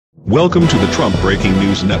Welcome to the Trump Breaking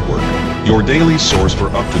News Network, your daily source for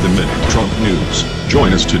up-to-the-minute Trump news.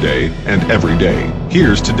 Join us today and every day.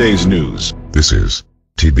 Here's today's news. This is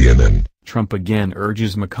TBNN. Trump again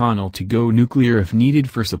urges McConnell to go nuclear if needed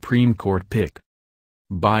for Supreme Court pick.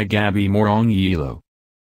 By Gabby Morongilo.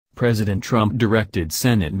 President Trump directed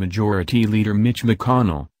Senate Majority Leader Mitch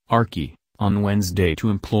McConnell, RK, on Wednesday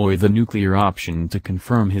to employ the nuclear option to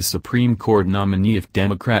confirm his Supreme Court nominee if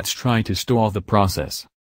Democrats try to stall the process.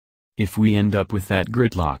 "If we end up with that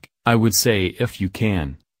gridlock, I would say if you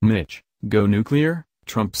can, Mitch, go nuclear,"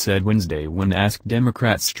 Trump said Wednesday when asked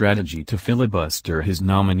Democrats' strategy to filibuster his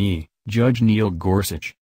nominee, Judge Neil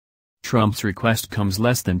Gorsuch. Trump's request comes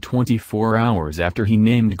less than 24 hours after he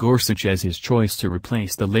named Gorsuch as his choice to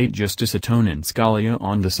replace the late Justice Atonin Scalia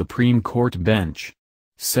on the Supreme Court bench.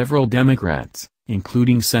 Several Democrats,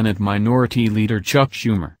 including Senate Minority Leader Chuck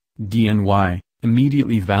Schumer, D-N.Y.,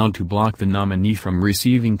 immediately vowed to block the nominee from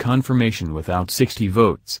receiving confirmation without 60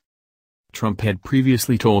 votes. Trump had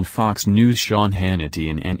previously told Fox News' Sean Hannity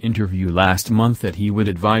in an interview last month that he would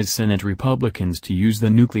advise Senate Republicans to use the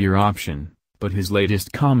nuclear option, but his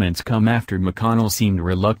latest comments come after McConnell seemed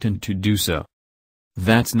reluctant to do so.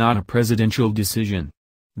 "That's not a presidential decision.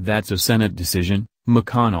 That's a Senate decision,"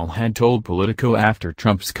 McConnell had told Politico after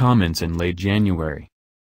Trump's comments in late January.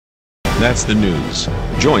 That's the news.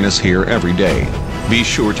 Join us here every day. Be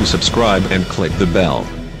sure to subscribe and click the bell.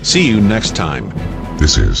 See you next time.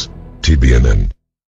 This is TBNN.